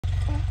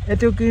એ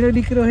તો કીડો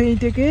દીકરો હે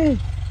એટલે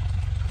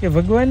કે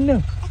ભગવાનનો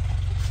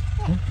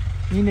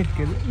ઈને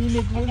કે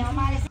ઈને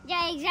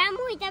જા એક્ઝામ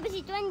હોય તો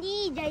પછી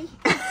 20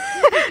 જાય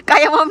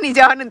કાયમ મમ્મી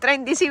જવાનું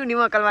 3 દિવસ ની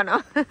મોકલવાનો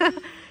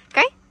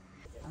કઈ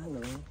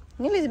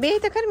નીલેશ બે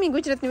તો ખરમી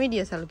ગુજરાતની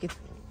વિડિયો ચાલુ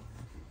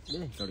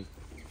કીધું બે થોડી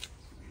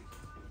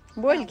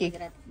બોલ કે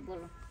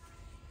બોલો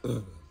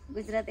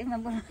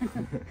ગુજરાતીમાં બોલો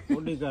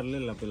ઓડી કર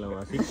લેલા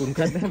પેલા સીકુન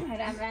ખાધા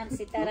રામ રામ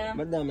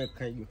સીતારામ બદામ એક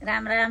ખાઈ ગયો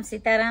રામ રામ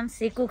સીતારામ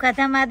સીકુ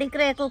ખાધા માં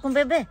દીકરે કુકું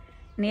બેબે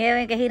ને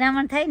હવે કે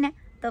હીરામણ થાય ને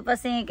તો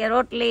પછી કે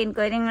રોટલી ને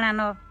કોઈ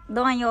રીંગણાનો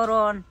દોણ્યો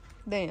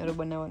દહીં ઓરો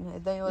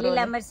બનાવવાનો દહીં ઓરો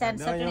લીલા મરચાં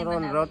ચટણી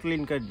બનાવવાની રોટલી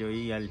ને કરજો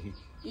ઈ હાલથી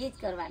ઈ જ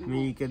કરવાનું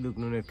મી કે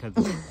દુખનું ને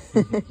ખાતું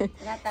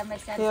રાતા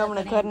મરચાં એ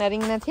હમણાં ઘરના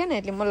રીંગણા થયા ને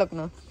એટલે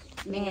મલકનો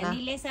રીંગણા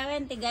નીલેશ આવે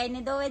ને તે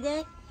ગાયને દોવે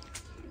જાય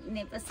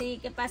ને પછી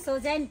કે પાછો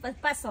જાય ને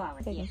પછી પાછો આવે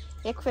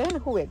એક ફે ને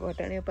હું એક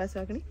વટાણે પાછો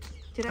આગળ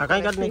આ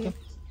કઈ કાઢ નાખે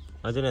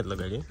આજે ને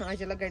લગાડી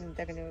આજે લગાડીને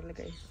તાકને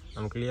લગાડી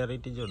આમ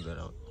ક્લિયરિટી જોરદાર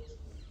આવે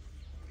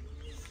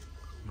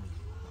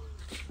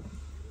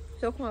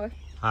ચોખ્ખું આવે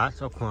હા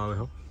ચોખ્ખું આવે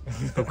હો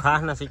તો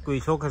ખાસ ના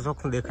શીખવું ચોખ્ખે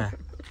ચોખ્ખું દેખાય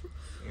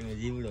એને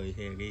જીવડો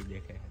છે ગઈ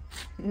દેખાય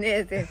ને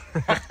તે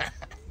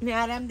ને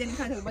આરામ દેન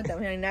ખાધું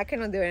બધા નાખે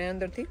ન દેવાય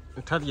અંદરથી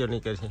ઠરિયો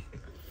નીકળે છે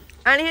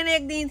આણી હેને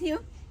એક દી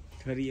થયો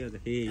ઠરિયો તો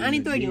હે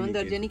આણી તોડ્યું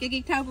અંદર જેની કે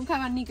ઠાકું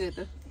ખાવાનું નીકળે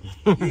તો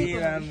એ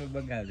આમ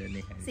બગાડે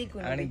નહીં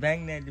શીખું આણી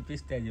ભાંગ ને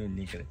પિસ્તા જેવું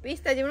નીકળે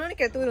પિસ્તા જેવું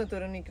નીકળે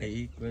તુરું નીકળે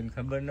ઈ કોઈને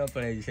ખબર ન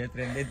પડે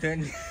ક્ષેત્રે દેતો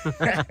ને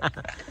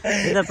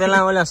એ તો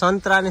પેલા ઓલા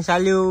સંતરાની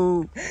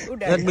સાલ્યું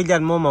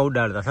એકબીજાને મોંમાં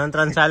ઉડાડતા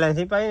સંતરાની સાલ્યા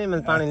છીપાઈ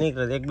ને પાણી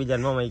નીકળે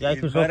એકબીજાને મોંમાં એ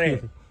આખું સોખી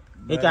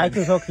એ કે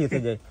આખું સોખી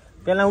થઈ જાય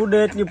પેલા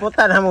ઉડે એટલી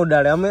પોતાને આમ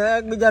ઉડાડે અમે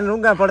એકબીજાને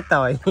રૂંગા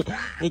પડતા હોય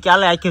એ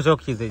ચાલે આખી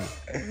સોખી થઈ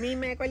જાય મી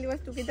મેં કોઈ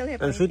વસ્તુ કીધું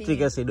હે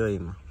સિટ્રિક એસિડ હોય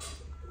એમાં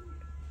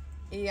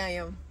એ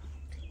આયમ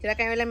જરા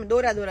કઈ વેલા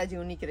દોરા દોરા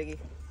જેવું નીકળે ગઈ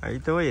આ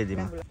તો હોય જ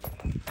એમાં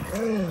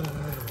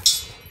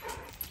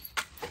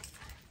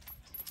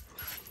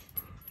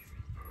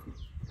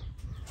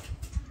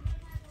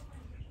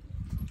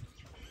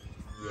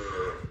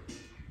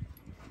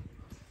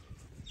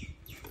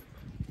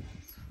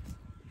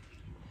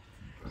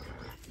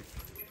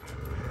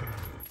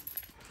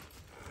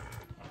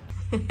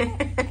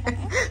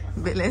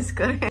बैलेंस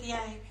करे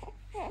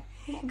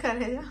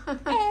करे जा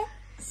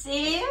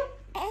सेव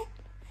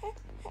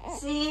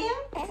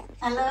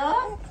हेलो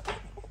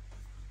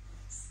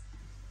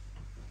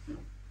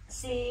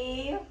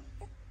सेव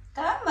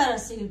कहाँ मारो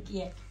सेव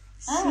किया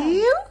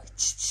सीव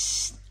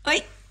ओए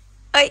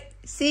ओए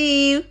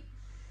सीव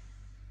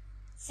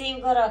सेव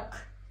को रख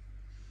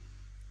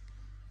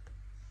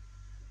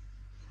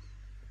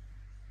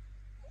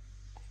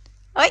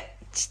ओए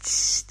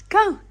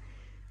कहाँ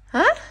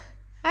हाँ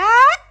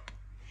हाँ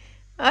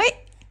ओए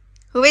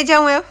हुए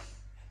जाऊँ मैं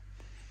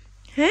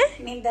हैं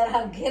नींदर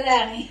आ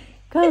गिरानी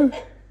कहाँ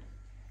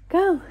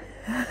कहाँ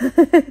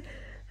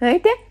है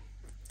क्या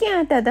क्या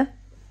आता था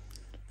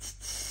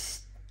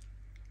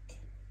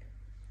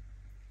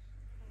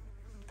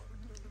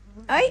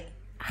ओए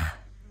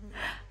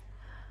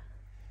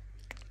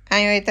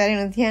आयो तारी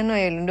નું ધ્યાન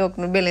હોય એટલે ડોક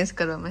નું બેલેન્સ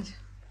કરવામાં છે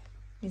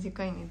બીજું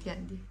કઈ નહીં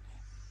ધ્યાન દે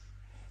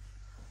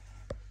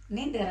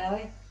नींदर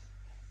आवे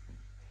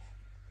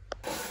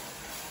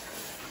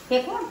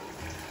फेंको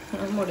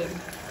મોડે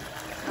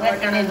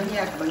वाटने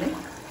યાક બને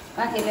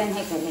बाकी लेन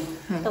है करे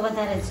तो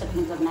વધારે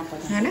ચટણી કર નાખો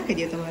હા નાખી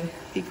દે તમારે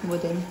તીખું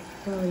બધું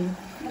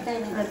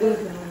બધાને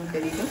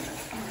કરી દો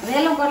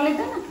વેલો કરી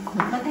લીધો ને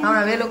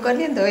હમણાં વેલો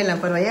કરીએ ને તો વેલા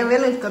પરવા એ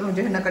વેલો જ કરવું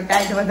જોઈએ નકર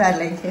ટાઈટ વધારે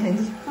લાગે છે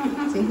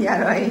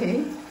સિયારો આવી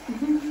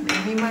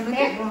બીમાનું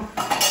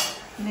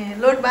ને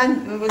લોટ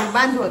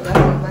બાંધવો તો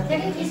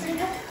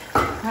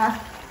હા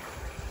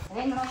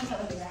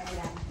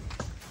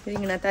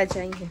રીંગણા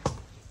તાજા અહીંયા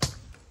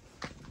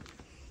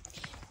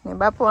ને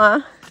બાપુ આ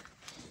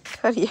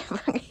કરીએ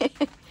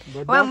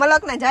વા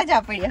મલક ના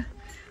જાજા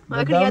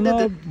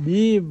પડ્યા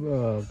બી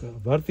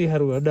ભરતી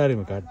હારું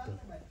અડારીમાં કાઢતો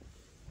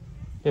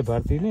એ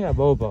ભરતી નહીં આ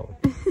બહુ ભાવ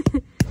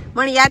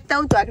મને યાદ તો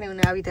આવતું આખરે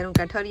મને આવી તારું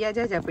કાઠરિયા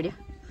જાજા પડ્યા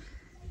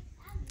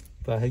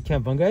તો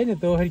હરખ્યા ભંગાય ને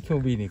તો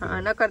હરખ્યું બી નીકળે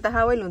હા ન કરતા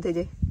હાવેલું થઈ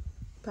જાય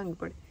ભાંગ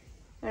પડે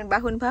અને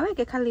બાહુન ભાવે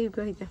કે ખાલી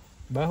કહી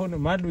જાય બાહુને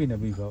માંડવી ને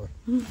બી ભાવે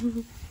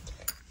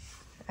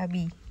આ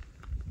બી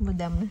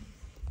બદામ ને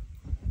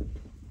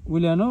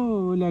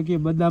ઓલા કે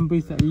બદામ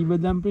પૈસા ઈ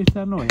બદામ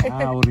પૈસા નો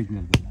આ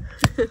ઓરિજિનલ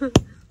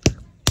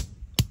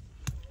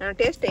આ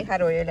ટેસ્ટ એ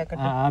સારો હોય એટલે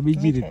આ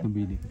બીજી રીતનું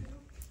બી નીકળે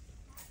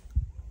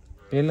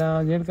પેલા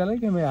જેડ કાલે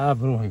કે મેં આ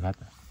ભરું હોય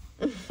ખાતા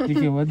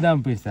કે બદામ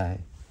પૈસા હે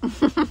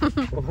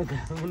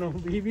બદામનો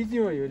બી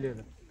બીજી હોય ઓલે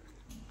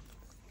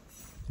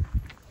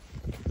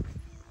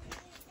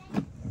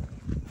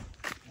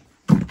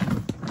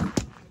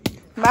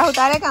બાહુ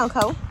તારે કાં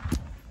ખાવું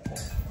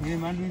એ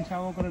માંડવીને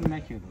સાવો કરીને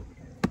નાખ્યો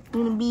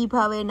તો બી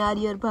ભાવે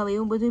નારિયેળ ભાવે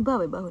એવું બધું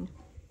ભાવે બાહુને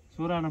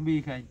સોરાનો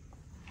બી ખાય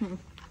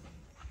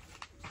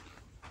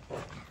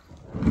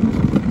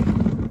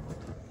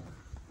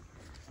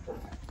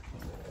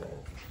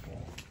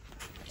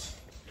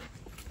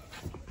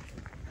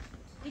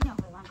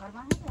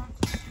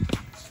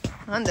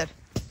અંદર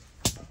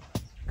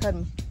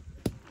ઘરમાં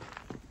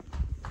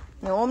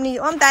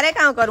ओम तारे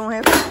काम करूं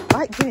है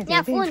भाई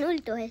या फोन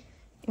उल्टो है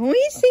હું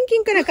ઈ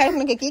સિંકિંગ કરે કાઈ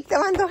મને કે કીક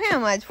વાંધો હે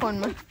આમ આજ ફોન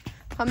માં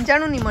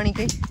સમજાણું નહીં મણી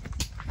કઈ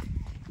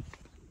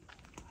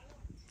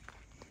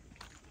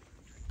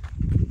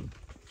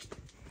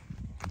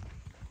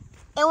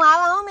એવું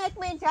આવા ઓમ 1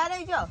 મિનિટ ચાલે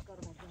જો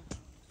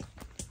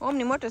ઓમ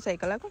ની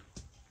મોટરસાઇકલ આકો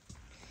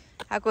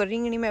આકો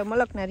રીંગણી માં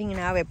મલક ના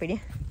રીંગણા આવે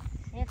પડ્યા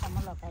એ તો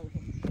મલક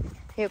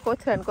આવી એ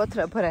કોથરા ને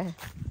કોથરા ભરાય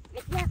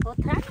એટલે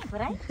કોથરા ને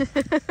ભરાય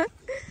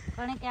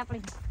પણ કે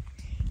આપણી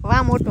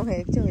વા મોટો હે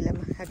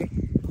જોઈલામાં આગળ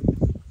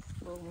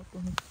બહુ મોટો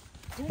હે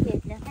જોઈએ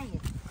એટલે થાય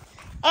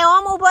એ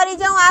ઓમ ઉભો રહી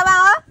જાઉં આવા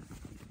હો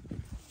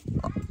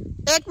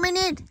 1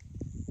 મિનિટ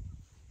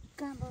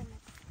કામ બહુ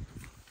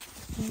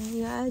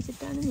યાર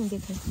જતા નહીં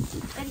દેખાય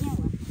કરી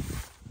આવો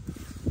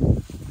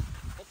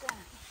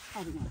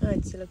હા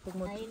ચલો ખૂબ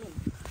મોટો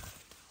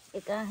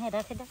એક આ હે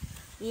રાખે દે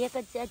એક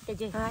જ ચાટ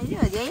જો હા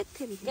લ્યો જે એક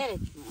થી કરે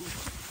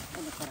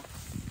એને કરો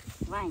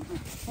વાઈ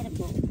અરે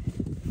બહુ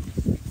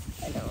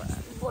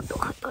મોટો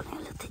ખાતો ને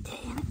લતી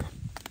જાય એને કર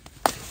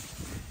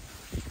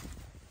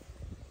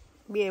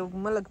બે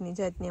મલકની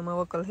જાતની એમાં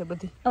વકલ છે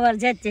બધી અવાર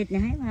જાત ને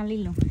હે આ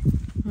લીલો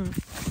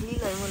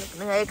લીલા મલક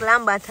ને એક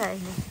લાંબા થાય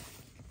ને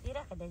ઈ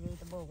રાખે દે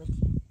તો બહુ બધી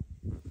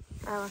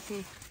આવા કે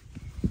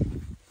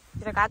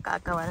જરા કાકા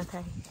કાકા વાળા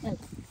થાય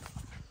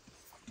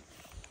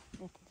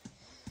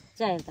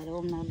ચાલ તારે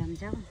ઓમ ના લામ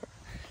જાવ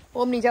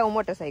ઓમની જાવ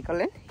મોટરસાઇકલ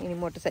લે એની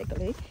મોટરસાઇકલ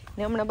હે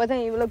ને હમણાં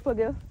બધા લગભગ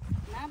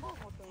ના બહુ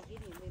મોટો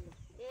ગીરી લીલો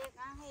એક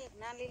આ હે એક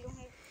ના લીલું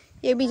હે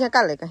એ બીજા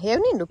કાલે કા હેવ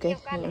નહીં ડુકે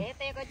કાલે હે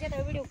તો એક જ તો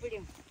વિડિયો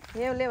પડ્યો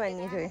હેવ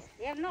લેવાની જોઈએ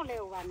એમ ન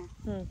લેવાના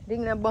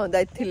રીંગણા બંધ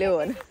આજથી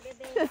લેવાના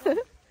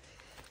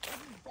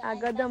આ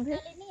ગદમ છે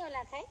નહીં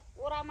ઓલા થાય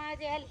ઓરામાં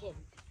જે હાલ છે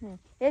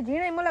એ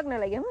ઝીણા મલક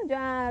ના લાગે હો જો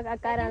આ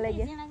કારા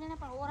લાગે જીણા જીણા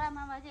પણ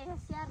ઓરામાં જે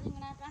ચાર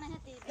રીંગણા કાણે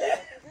હતી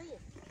જોઈએ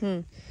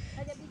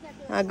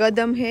આ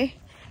ગદમ હે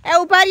એ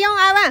ઉભા રહ્યો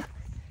આવા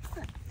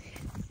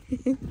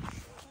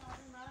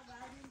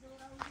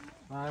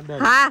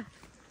હા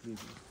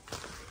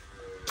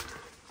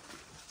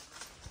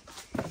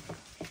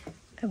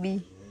અભી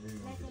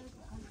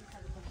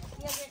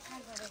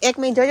 1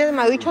 મિનિટ જોજો તો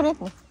મારી ઉઠો ને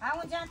હા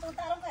હું જા તું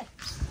તારો કર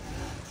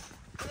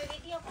હવે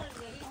વિડિયો કોલ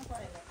કરી હું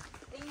કરેલો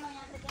રીંગણો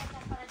યાદ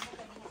ક્યાં ફરજ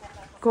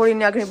કરી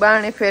ઘોડીને આગળ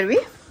બારણે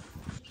ફેરવી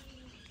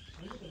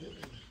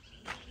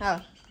હા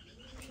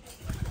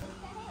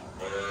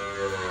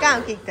કામ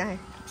કીકતા હે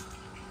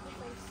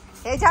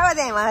એ જાવા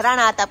દે એમાં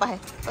રાણા હતા પાસે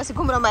પછી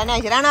ઘુમરામાં ના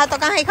રાણા હતો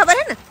કાંઈ ખબર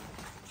હે ને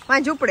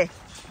માં ઝૂપડે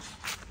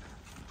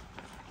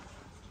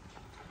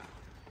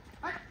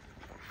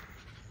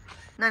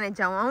ના ને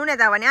જાઉં હું ને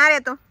તાવાની આ રે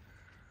તો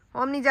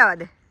ઓમ ની જવા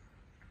દે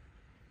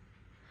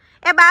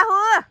એ બાહુ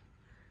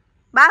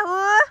બાહુ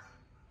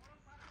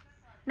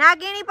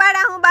નાગીણી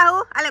પાડા હું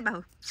બાહુ આલે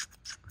બાહુ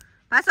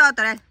પાછો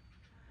આવતો રે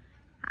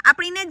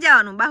આપણી ને જ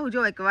જવાનું બાહુ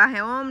જોવે કે વાહે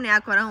ઓમ ને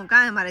આખો રહું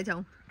કાંઈ મારે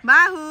જાઉં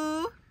બાહુ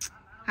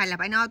હાલા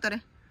ભાઈ આવતો રે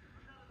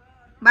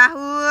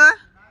બાહુ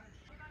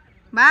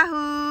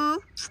બાહુ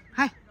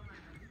હાય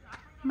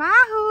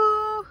બાહુ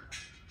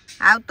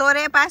આવતો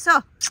રે પાછો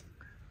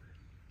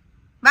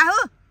બાહુ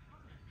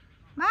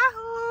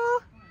બાહુ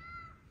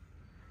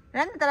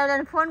રન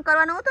તારા ફોન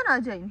કરવાનો હતો ને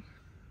અજય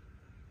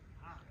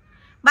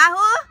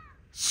બાહુ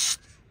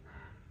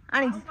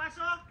આણી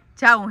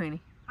જાઉં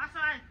હેણી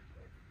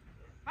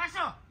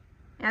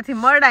ત્યાંથી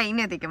મળાઈ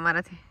નથી કે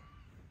મારાથી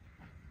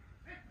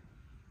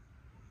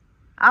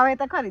આવે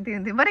તો ખરી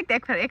ધીરે બરેક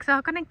તે 100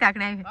 કનેક્ટ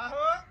તાકને આવી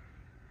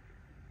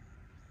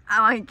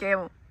આવા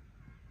કેવું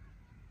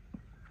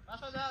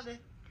પાછો જા દે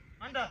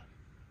અંદર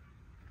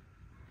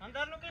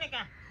અંદર નું કેને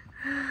કા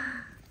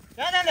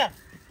જા અંદર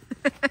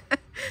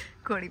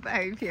કોડી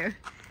પાઈ ફેર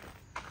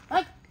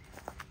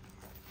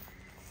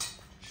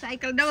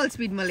સાયકલ ડબલ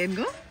સ્પીડ માં લેન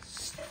ગો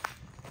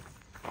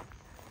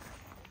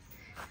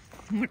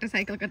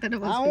મોટરસાયકલ કરતા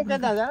ડબલ હા હું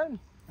કેતા જા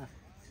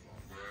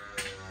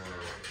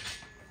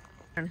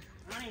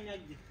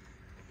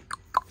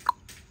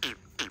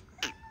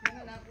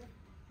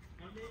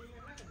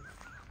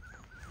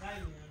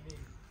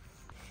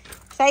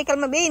સાયકલ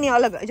માં બે ની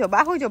અલગ જો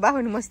બાહુ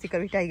ની મસ્તી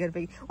કરવી ટાઈગર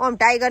ભાઈ ઓમ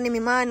ટાઈગર ને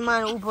મી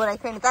માન ઊભો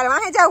રાખ્યો ને તારે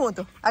વાહે જાવું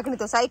તો આખની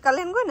તો સાયકલ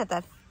લઈને ગયો ને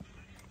તાર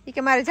ઈ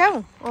કે મારે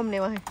જાવું ઓમ ને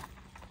વાહે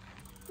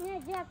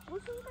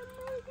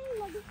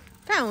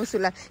ક્યાં હું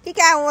શું લાગે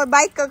કે આ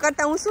બાઇક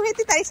કરતા હું શું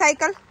હેતી તારી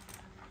સાયકલ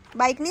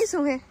બાઇક ની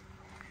શું હે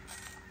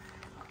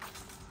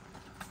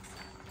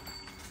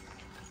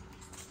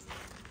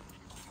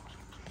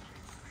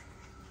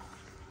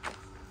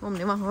ઓમ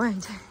ને વાહ વાહ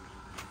જાય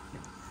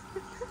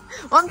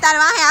ઓમ તાર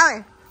વાહે આવે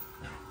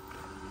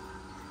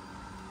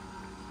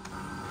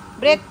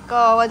બ્રેક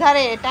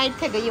વધારે ટાઈટ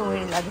થઈ ગઈ હું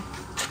એને લાગે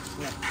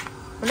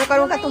મને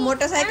કરું કે તું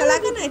મોટરસાયકલ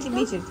લાગે ને એટલે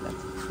બીજી રીત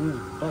લાગે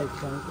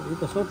ટાઈટ એ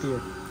તો સોટી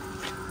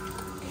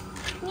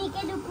ની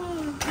કે દુકું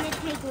ને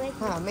થઈ ગયું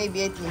હા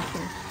મેબી એટલી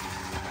છે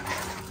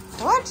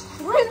વોટ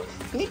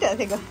લીટર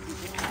થઈ ગયો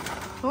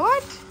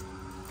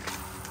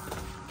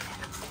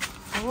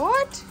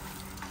વોટ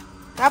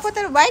આપો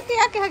તારું બાઈક કે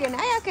આકે હગે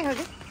ના આકે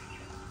હગે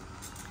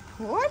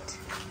વોટ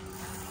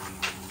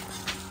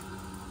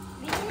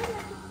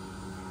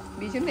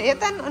બીજું ને એ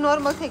તો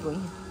નોર્મલ થઈ ગયું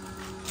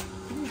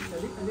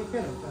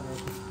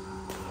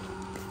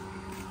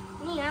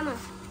નહીં આમાં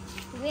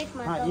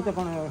વેટમાં હા ઈ તો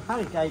પણ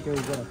સારી ટાઈટ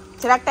હોય જરા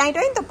જરાક ટાઈટ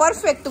હોય ને તો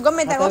પરફેક્ટ તું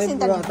ગમે ત્યારે વસીને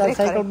તારી બ્રેક કરે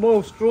સાયકલ બહુ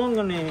સ્ટ્રોંગ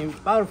અને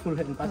પાવરફુલ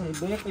છે પાછી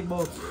બ્રેક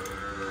બહુ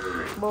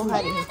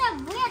સારી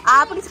આ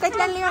આપણી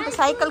કેટલા લેવા તો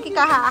સાયકલ કી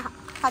કા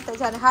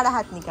 7,000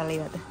 7.5 ની કા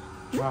લેવા તો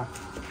વાહ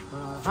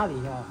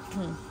સારી હા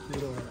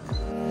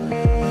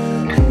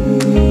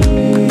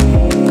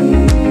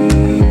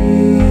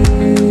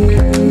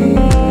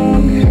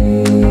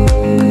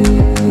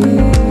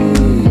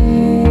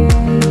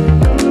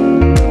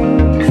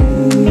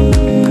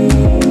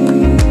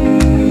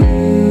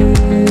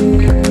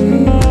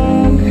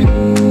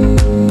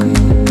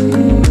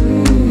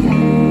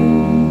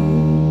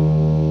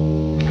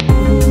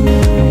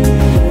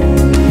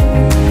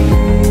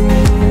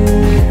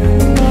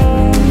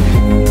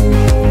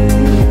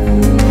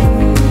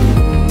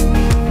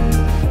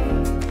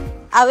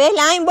હવે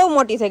લાઈન બહુ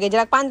મોટી થઈ ગઈ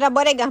જરાક પાંદરા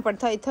બરે ગયા પણ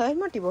થઈ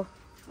મોટી બહુ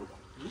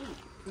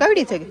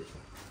કવડી થઈ ગઈ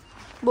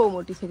બહુ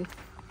મોટી થઈ ગઈ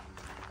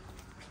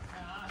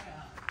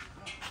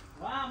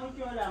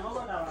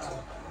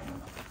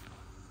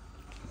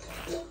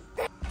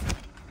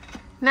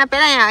ના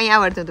પેલા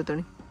અહીંયા આવડતું હતું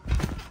તું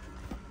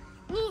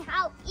નહીં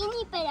હાવ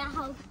ઇની પેલા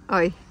હાવ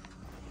ઓય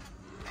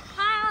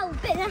હાવ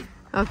પેલા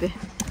ઓકે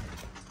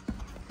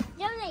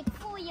જેમ લાઈક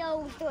 4 year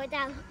old તો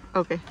હતા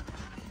ઓકે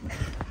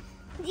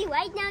જી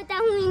વાઈટ ના હતા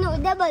હું એનો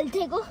ડબલ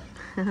થઈ ગયો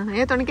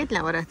એ તો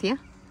કેટલા વર્ષ થયા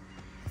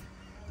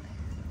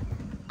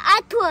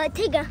આઠું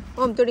થઈ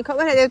ગયા ઓમ તોડી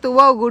ખબર હે તું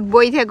બહુ ગુડ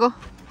બોય થઈ ગયો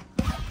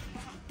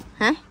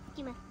હે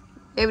કેમાં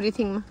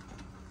એવરીથિંગ માં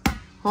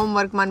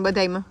હોમવર્ક માં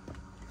બધાયમાં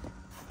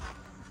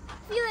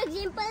few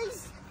examples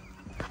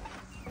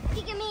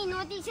કે મેં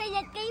નોટિસ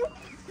જ કર્યું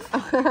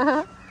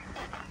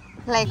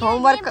લાઈક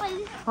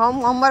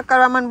હોમવર્ક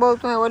કરવામાં બહુ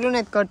તું ઓલું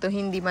ને જ કરતો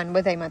હિન્દીમાં ને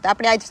બધાયમાં તો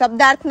આપણે આજ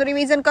શબ્દાર્થનું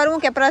રિવિઝન કરવું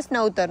કે પ્રશ્ન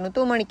ઉત્તરનું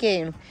તું મને કે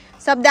એનું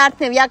શબ્દાર્થ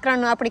ને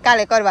વ્યાકરણનું આપણે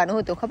કાલે કરવાનું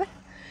હતું ખબર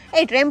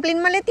એ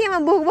ટ્રેમ્પલિનમાં લેતી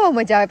એમાં બહુ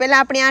મજા આવે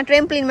પહેલા આપણે આ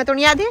ટ્રેમ્પલિનમાં તો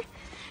યાદ હે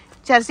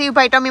ચાર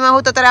શિવભાઈ ટમીમાં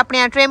હું તો ત્યારે આપણે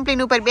આ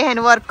ટ્રેમ્પલિન ઉપર બેહેન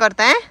વર્ક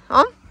કરતા હે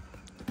ઓમ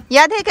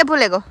યાદ હે કે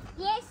ભૂલે ગો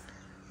યસ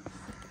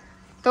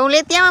તો હું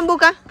લેતી આમાં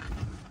બુકા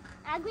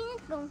આગળ ન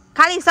કહું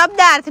ખાલી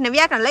શબ્દાર્થ ને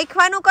વ્યાકરણ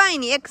લખવાનું કઈ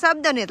નહીં એક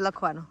શબ્દ ને જ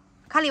લખવાનો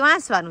ખાલી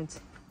વાંચવાનું જ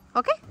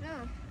ઓકે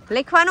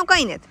લખવાનું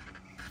કઈ નથી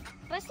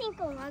પછી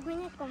કહું આગળ ન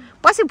કહું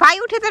પછી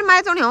ભાઈ ઉઠે ત્યારે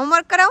મારે તો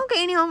હોમવર્ક કરાવું કે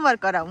એની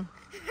હોમવર્ક કરાવું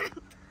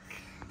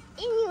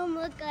એની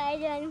હોમવર્ક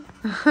કરાવવાનું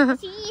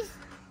પછી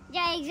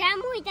જ્યાં એક્ઝામ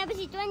હોય ત્યાં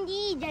પછી 3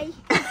 દી જાય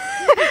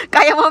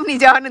કાયમ મમ્મી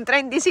જવાનું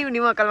 3 દી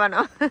શિવની મોકલવાનો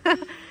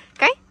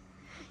કઈ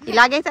એ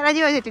લાગે તારા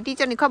જેવો છે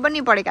ટીચરની ખબર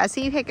નહીં પડે કે આ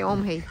શિવ હે કે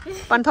ઓમ હે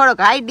પણ થોડોક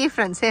હાઈટ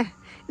ડિફરન્સ છે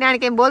ને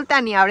કંઈ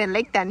બોલતા નહીં આવડે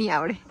લખતા નહીં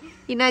આવડે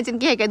એના જ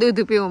કહે કે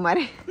દૂધ પીવું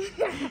મારે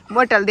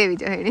બોટલ દેવી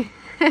જોઈએ એને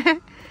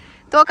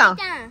તો કાં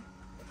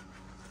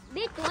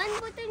બે 3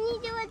 બોટલ ની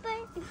જરૂરત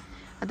પડે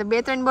આ તો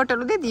 2-3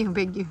 બોટલો દે દી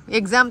ભેગી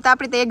એક્ઝામ તો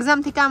આપણી તો એક્ઝામ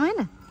થી કામ હે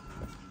ને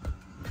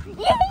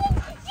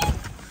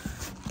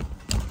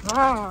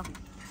હા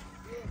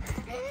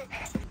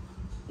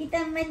ઈ તો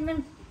મને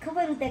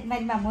ખબર હતી કે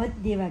મારી માં મોત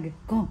દેવા ગયો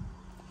કોણ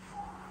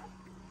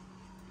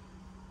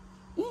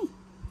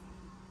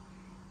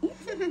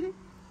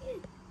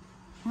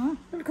હા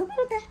તને ખબર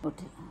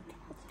હતી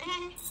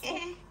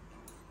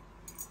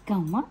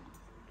કામમાં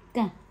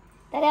કા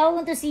તારે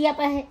આવું તો સિયા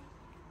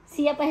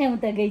પાસે હું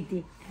તો ગઈ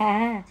હતી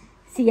હા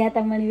સિયા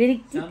તો મને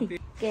વિરીકતી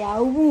હતી કે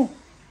આવું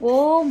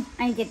ઓમ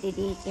અહીં કહેતી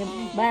હતી કે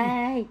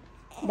બાય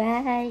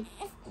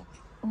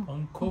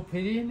પંખો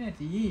ફેરી ને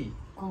ઈ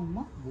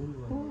કામમાં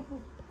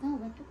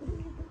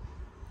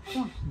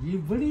ये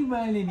बड़ी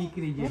बाली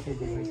निकली जैसे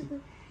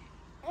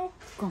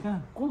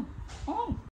કોણ